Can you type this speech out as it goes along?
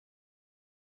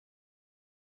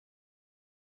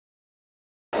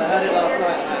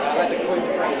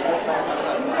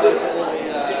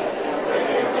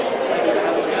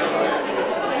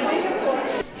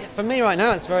For me right now,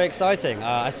 it's very exciting.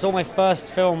 I saw my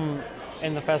first film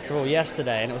in the festival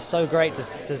yesterday, and it was so great to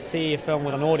see a film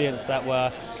with an audience that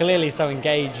were clearly so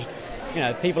engaged. You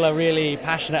know, people are really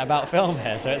passionate about film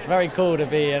here, so it's very cool to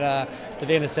be in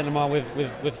a cinema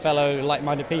with fellow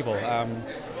like-minded people,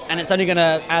 and it's only going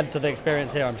to add to the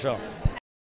experience here, I'm sure.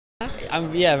 I'm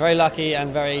very lucky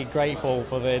and very grateful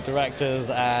for the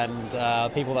directors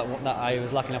and people that I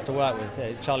was lucky enough to work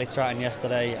with. Charlie Stratton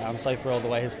yesterday, I'm so thrilled the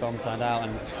way his film turned out,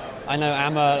 and I know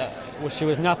Emma, she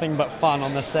was nothing but fun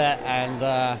on the set,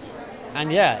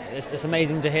 and yeah, it's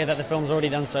amazing to hear that the film's already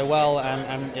done so well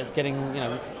and it's getting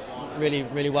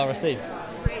really well received.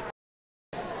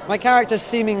 My character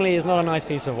seemingly is not a nice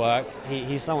piece of work.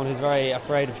 He's someone who's very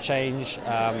afraid of change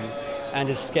and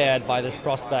is scared by this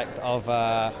prospect of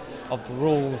the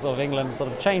rules of England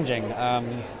sort of changing.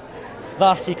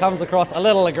 Thus, he comes across a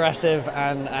little aggressive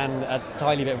and a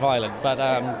tiny bit violent. But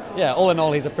yeah, all in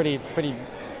all, he's a pretty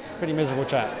miserable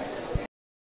chap.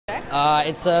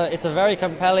 It's a very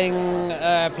compelling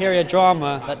period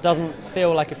drama that doesn't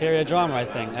feel like a period drama. I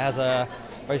think it has a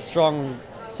very strong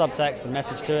subtext and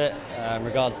message to it in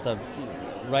regards to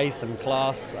race and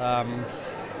class.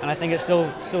 And I think it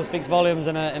still speaks volumes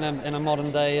in a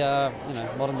modern day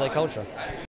culture.